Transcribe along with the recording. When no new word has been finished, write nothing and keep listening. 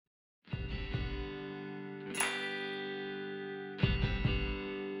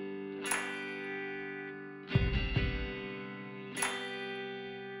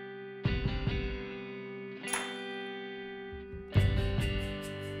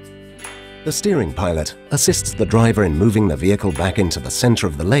The steering pilot assists the driver in moving the vehicle back into the center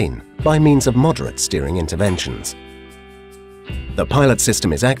of the lane by means of moderate steering interventions. The pilot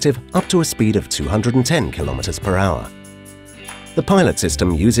system is active up to a speed of 210 km per hour. The pilot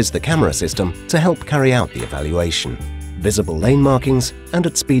system uses the camera system to help carry out the evaluation. Visible lane markings, and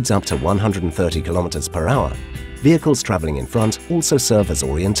at speeds up to 130 km per hour, vehicles traveling in front also serve as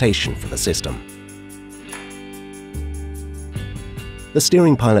orientation for the system. The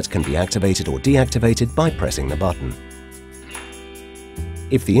steering pilot can be activated or deactivated by pressing the button.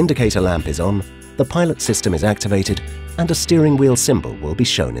 If the indicator lamp is on, the pilot system is activated and a steering wheel symbol will be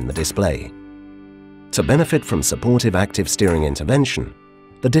shown in the display. To benefit from supportive active steering intervention,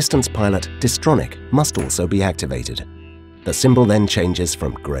 the distance pilot Distronic must also be activated. The symbol then changes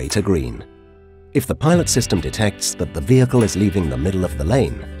from grey to green. If the pilot system detects that the vehicle is leaving the middle of the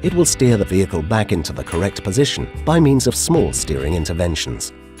lane, it will steer the vehicle back into the correct position by means of small steering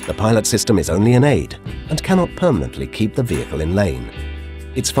interventions. The pilot system is only an aid and cannot permanently keep the vehicle in lane.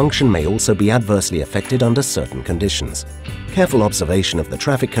 Its function may also be adversely affected under certain conditions. Careful observation of the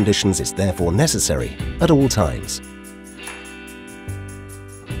traffic conditions is therefore necessary at all times.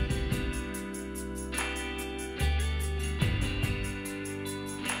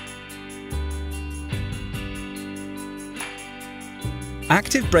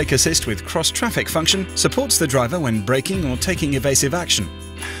 Active brake assist with cross-traffic function supports the driver when braking or taking evasive action.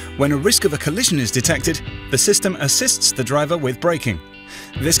 When a risk of a collision is detected, the system assists the driver with braking.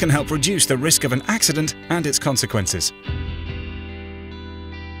 This can help reduce the risk of an accident and its consequences.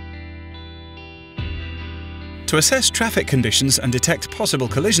 To assess traffic conditions and detect possible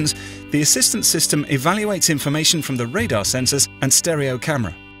collisions, the assistance system evaluates information from the radar sensors and stereo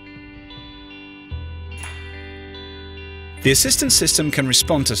camera. The assistance system can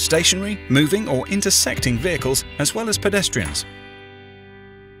respond to stationary, moving or intersecting vehicles as well as pedestrians.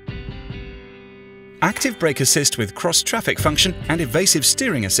 Active brake assist with cross-traffic function and evasive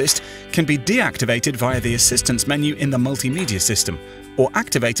steering assist can be deactivated via the assistance menu in the multimedia system or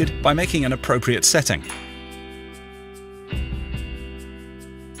activated by making an appropriate setting.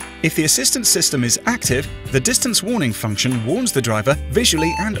 If the assistance system is active, the distance warning function warns the driver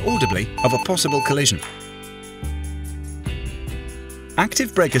visually and audibly of a possible collision.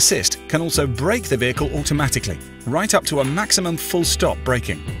 Active brake assist can also brake the vehicle automatically, right up to a maximum full stop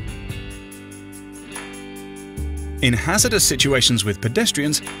braking. In hazardous situations with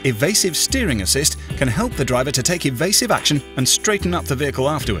pedestrians, evasive steering assist can help the driver to take evasive action and straighten up the vehicle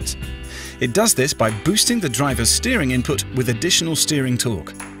afterwards. It does this by boosting the driver's steering input with additional steering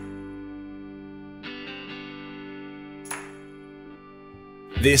torque.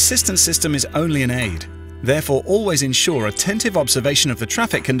 The assistance system is only an aid. Therefore, always ensure attentive observation of the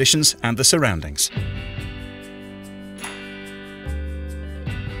traffic conditions and the surroundings.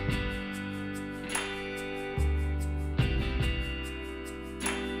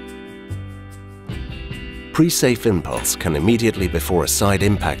 Pre-safe impulse can immediately before a side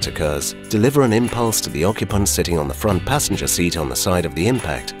impact occurs deliver an impulse to the occupant sitting on the front passenger seat on the side of the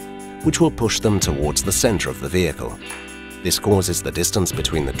impact, which will push them towards the center of the vehicle. This causes the distance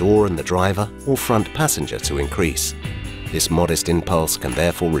between the door and the driver or front passenger to increase. This modest impulse can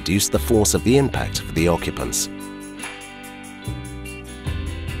therefore reduce the force of the impact for the occupants.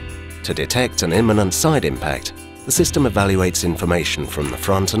 To detect an imminent side impact, the system evaluates information from the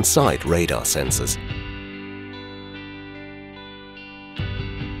front and side radar sensors.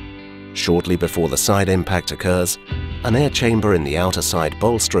 Shortly before the side impact occurs, an air chamber in the outer side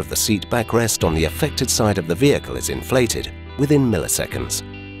bolster of the seat backrest on the affected side of the vehicle is inflated within milliseconds.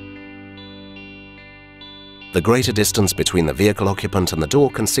 The greater distance between the vehicle occupant and the door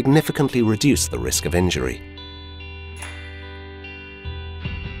can significantly reduce the risk of injury.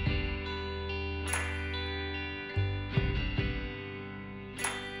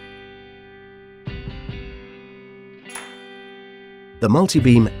 The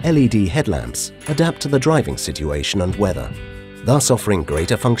multi-beam LED headlamps adapt to the driving situation and weather, thus offering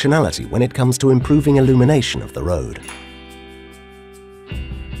greater functionality when it comes to improving illumination of the road.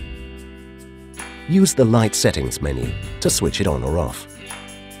 Use the light settings menu to switch it on or off.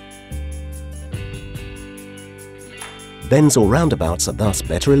 Bends or roundabouts are thus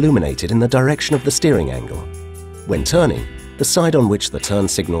better illuminated in the direction of the steering angle. When turning, the side on which the turn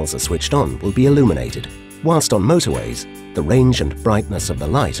signals are switched on will be illuminated, whilst on motorways, the range and brightness of the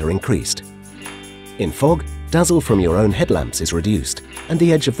light are increased. In fog, dazzle from your own headlamps is reduced and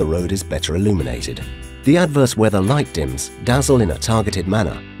the edge of the road is better illuminated. The adverse weather light dims dazzle in a targeted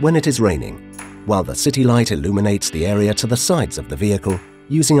manner when it is raining, while the city light illuminates the area to the sides of the vehicle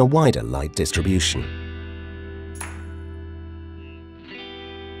using a wider light distribution.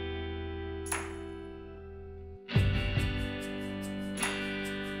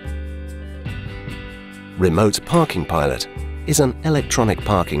 Remote Parking Pilot is an electronic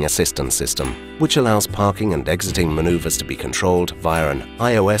parking assistance system which allows parking and exiting maneuvers to be controlled via an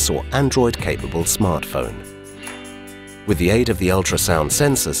iOS or Android-capable smartphone. With the aid of the ultrasound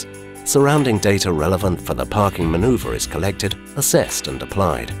sensors, surrounding data relevant for the parking maneuver is collected, assessed and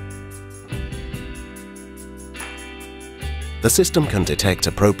applied. The system can detect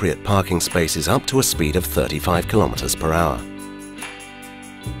appropriate parking spaces up to a speed of 35 km per hour.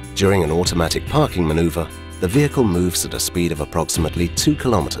 During an automatic parking maneuver, the vehicle moves at a speed of approximately 2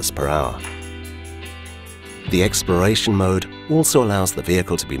 km per hour. The exploration mode also allows the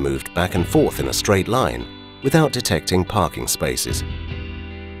vehicle to be moved back and forth in a straight line without detecting parking spaces.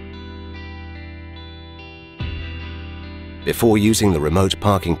 Before using the Remote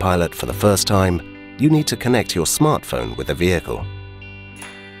Parking Pilot for the first time, you need to connect your smartphone with the vehicle.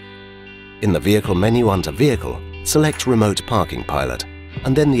 In the vehicle menu under Vehicle, select Remote Parking Pilot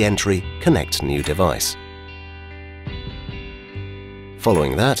and then the entry Connect New Device.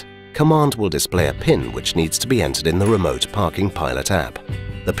 Following that, Command will display a PIN which needs to be entered in the Remote Parking Pilot app.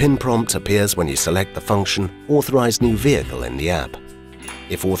 The PIN prompt appears when you select the function Authorize New Vehicle in the app.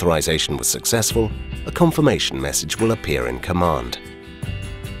 If authorization was successful, a confirmation message will appear in Command.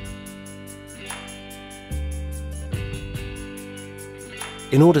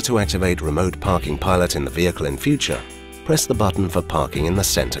 In order to activate Remote Parking Pilot in the vehicle in future, press the button for parking in the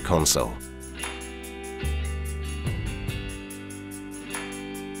center console.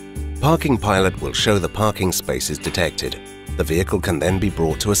 Parking Pilot will show the parking spaces detected. The vehicle can then be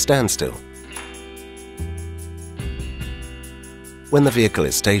brought to a standstill. When the vehicle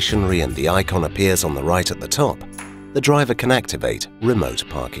is stationary and the icon appears on the right at the top, the driver can activate Remote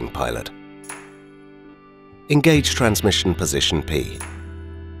Parking Pilot. Engage Transmission Position P.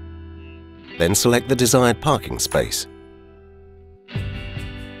 Then select the desired parking space.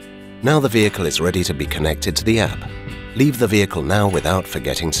 Now the vehicle is ready to be connected to the app. Leave the vehicle now without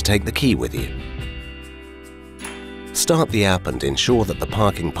forgetting to take the key with you. Start the app and ensure that the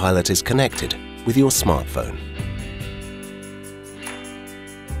Parking Pilot is connected with your smartphone.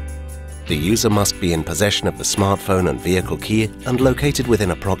 The user must be in possession of the smartphone and vehicle key and located within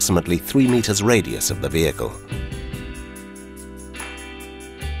approximately 3 meters radius of the vehicle.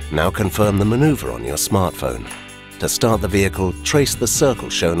 Now confirm the maneuver on your smartphone. To start the vehicle, trace the circle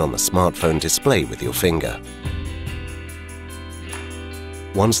shown on the smartphone display with your finger.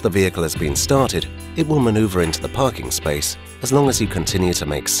 Once the vehicle has been started, it will maneuver into the parking space as long as you continue to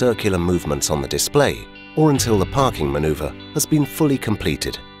make circular movements on the display or until the parking maneuver has been fully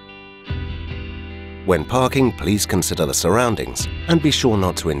completed. When parking, please consider the surroundings and be sure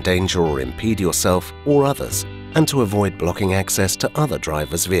not to endanger or impede yourself or others, and to avoid blocking access to other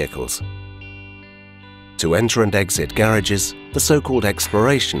drivers' vehicles. To enter and exit garages, the so-called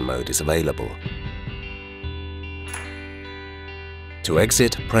exploration mode is available. To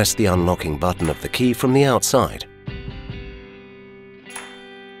exit, press the unlocking button of the key from the outside.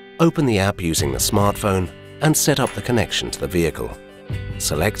 Open the app using the smartphone and set up the connection to the vehicle.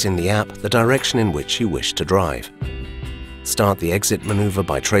 Select in the app the direction in which you wish to drive. Start the exit maneuver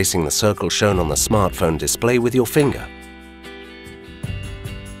by tracing the circle shown on the smartphone display with your finger.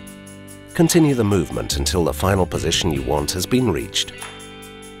 Continue the movement until the final position you want has been reached.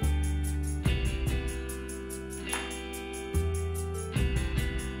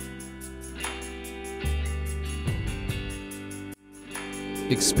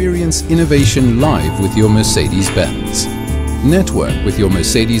 Experience innovation live with your Mercedes-Benz. Network with your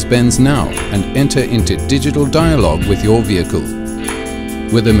Mercedes-Benz now and enter into digital dialogue with your vehicle.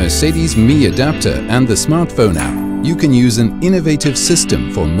 With the Mercedes Me adapter and the smartphone app, you can use an innovative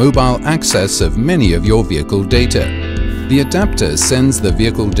system for mobile access of many of your vehicle data. The adapter sends the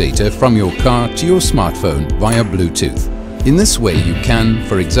vehicle data from your car to your smartphone via Bluetooth. In this way you can,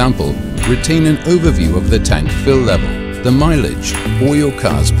 for example, retain an overview of the tank fill level, the mileage, or your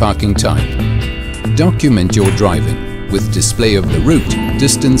car's parking time. Document your driving with display of the route,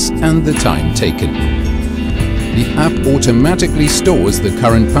 distance and the time taken. The app automatically stores the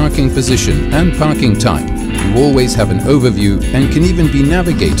current parking position and parking time. You always have an overview and can even be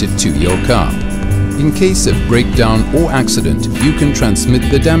navigated to your car. In case of breakdown or accident, you can transmit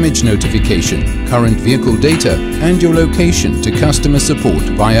the damage notification, current vehicle data and your location to customer support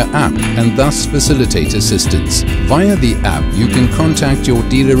via app and thus facilitate assistance. Via the app, you can contact your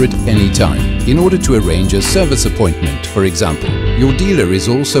dealer at any time in order to arrange a service appointment, for example. Your dealer is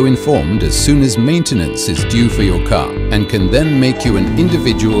also informed as soon as maintenance is due for your car and can then make you an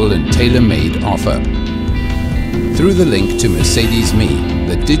individual and tailor-made offer. Through the link to Mercedes Me,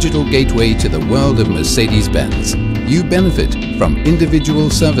 the digital gateway to the world of Mercedes-Benz, you benefit from individual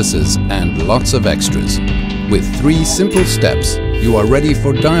services and lots of extras. With 3 simple steps, you are ready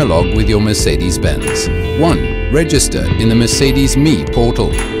for dialogue with your Mercedes-Benz. 1. Register in the Mercedes Me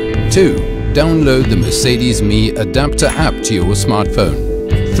portal. 2. Download the Mercedes Me adapter app to your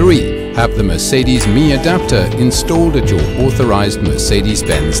smartphone. 3. Have the Mercedes Me adapter installed at your authorized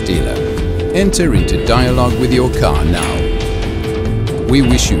Mercedes-Benz dealer. Enter into dialogue with your car now. We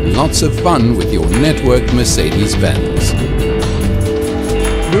wish you lots of fun with your networked Mercedes-Benz.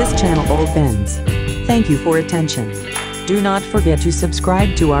 This channel OldBenz. Thank you for attention. Do not forget to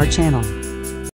subscribe to our channel.